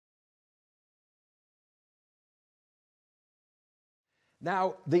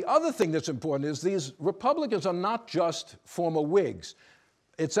Now, the other thing that's important is these Republicans are not just former Whigs.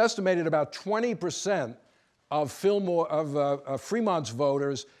 It's estimated about 20% of Fremont's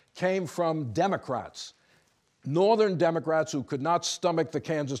voters came from Democrats. Northern Democrats who could not stomach the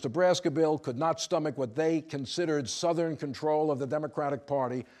Kansas-Nebraska bill, could not stomach what they considered Southern control of the Democratic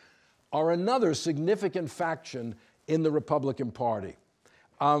Party, are another significant faction in the Republican Party.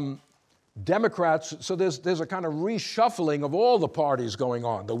 Democrats, so there's a kind of reshuffling of all the parties going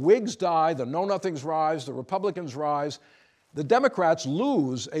on. The Whigs die, the Know-Nothings rise, the Republicans rise. The Democrats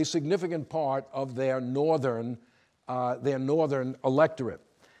lose a significant part of their northern electorate.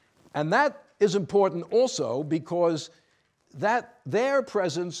 And that is important also because that their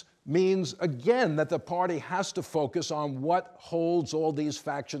presence means, again, that the party has to focus on what holds all these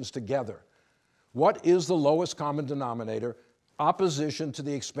factions together. What is the lowest common denominator? Opposition to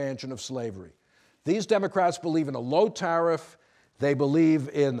the expansion of slavery. These Democrats believe in a low tariff. They believe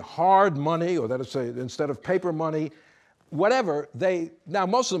in hard money, or that is, instead of paper money, whatever. Now,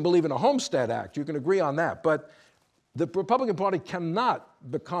 most of them believe in a Homestead Act. You can agree on that. But the Republican Party cannot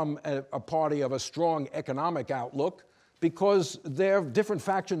become a party of a strong economic outlook because their different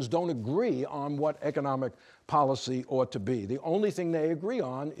factions don't agree on what economic policy ought to be. The only thing they agree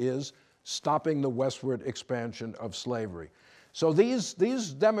on is stopping the westward expansion of slavery. So these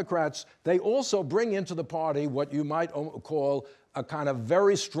Democrats, they also bring into the party what you might call a kind of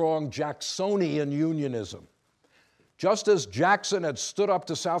very strong Jacksonian unionism. Just as Jackson had stood up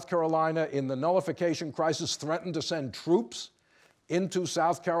to South Carolina in the nullification crisis, threatened to send troops into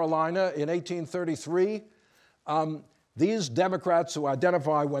South Carolina in 1833, these Democrats who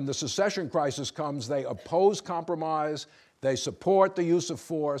identify when the secession crisis comes, they oppose compromise, they support the use of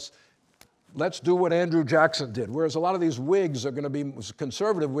force. Let's do what Andrew Jackson did. Whereas a lot of these Whigs are going to be,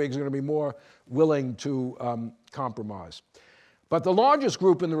 conservative Whigs are going to be more willing to compromise. But the largest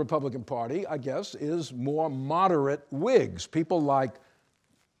group in the Republican Party, I guess, is more moderate Whigs, people like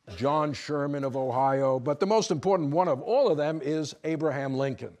John Sherman of Ohio, but the most important one of all of them is Abraham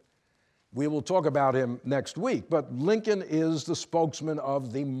Lincoln. We will talk about him next week, but Lincoln is the spokesman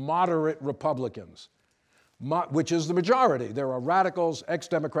of the moderate Republicans, which is the majority. There are radicals,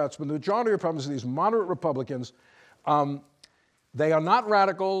 ex-Democrats, but the majority of Republicans are these moderate Republicans. They are not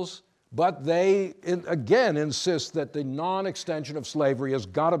radicals, but they, again, insist that the non-extension of slavery has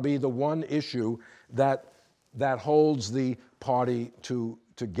got to be the one issue that holds the party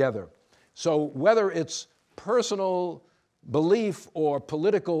together. So whether it's personal belief or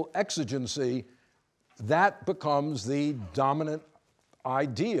political exigency, that becomes the dominant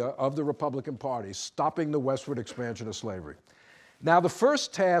idea of the Republican Party, stopping the westward expansion of slavery. Now, the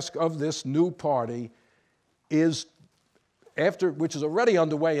first task of this new party is, which is already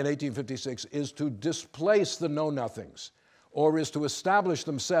underway in 1856, is to displace the Know-Nothings, or is to establish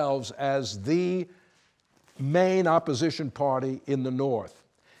themselves as the main opposition party in the North.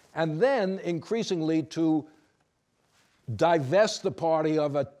 And then, increasingly, to divest the party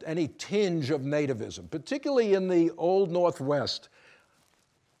of any tinge of nativism, particularly in the Old Northwest.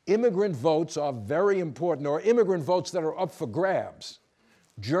 Immigrant votes are very important, or immigrant votes that are up for grabs.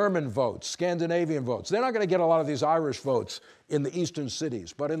 German votes, Scandinavian votes. They're not going to get a lot of these Irish votes in the eastern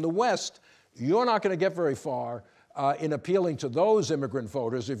cities. But in the West, you're not going to get very far in appealing to those immigrant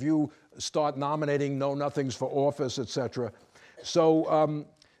voters if you start nominating Know-Nothings for office, et cetera. So,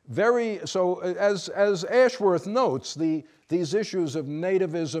 as Ashworth notes, these issues of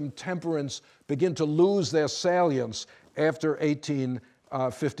nativism, temperance begin to lose their salience after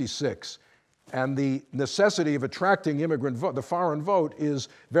 1856. And the necessity of attracting immigrant vote, the foreign vote, is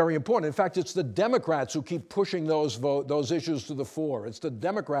very important. In fact, it's the Democrats who keep pushing those issues to the fore. It's the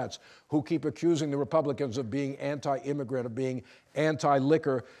Democrats who keep accusing the Republicans of being anti-immigrant, of being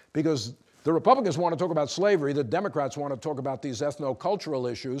anti-liquor, because the Republicans want to talk about slavery. The Democrats want to talk about these ethno-cultural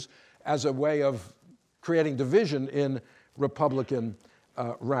issues as a way of creating division in Republican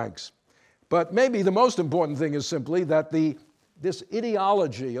ranks. But maybe the most important thing is simply that this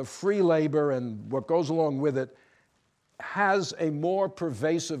ideology of free labor and what goes along with it has a more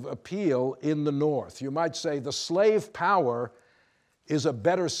pervasive appeal in the North. You might say the slave power is a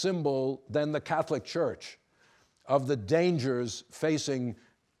better symbol than the Catholic Church of the dangers facing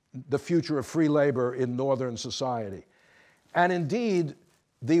the future of free labor in Northern society. And indeed,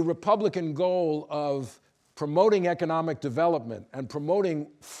 the Republican goal of promoting economic development and promoting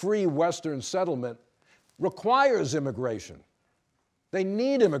free Western settlement requires immigration. They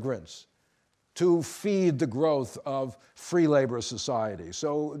need immigrants to feed the growth of free labor society.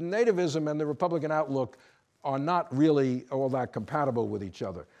 So nativism and the Republican outlook are not really all that compatible with each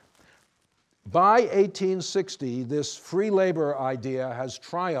other. By 1860, this free labor idea has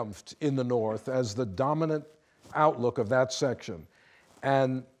triumphed in the North as the dominant outlook of that section.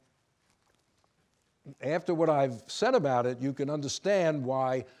 And after what I've said about it, you can understand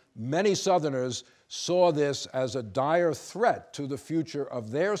why many Southerners saw this as a dire threat to the future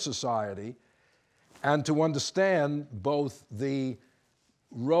of their society, and to understand both the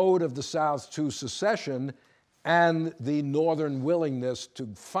road of the South to secession and the Northern willingness to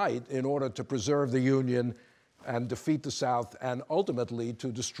fight in order to preserve the Union and defeat the South, and ultimately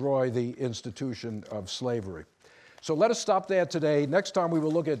to destroy the institution of slavery. So let us stop there today. Next time we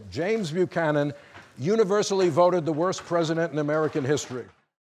will look at James Buchanan, universally voted the worst president in American history.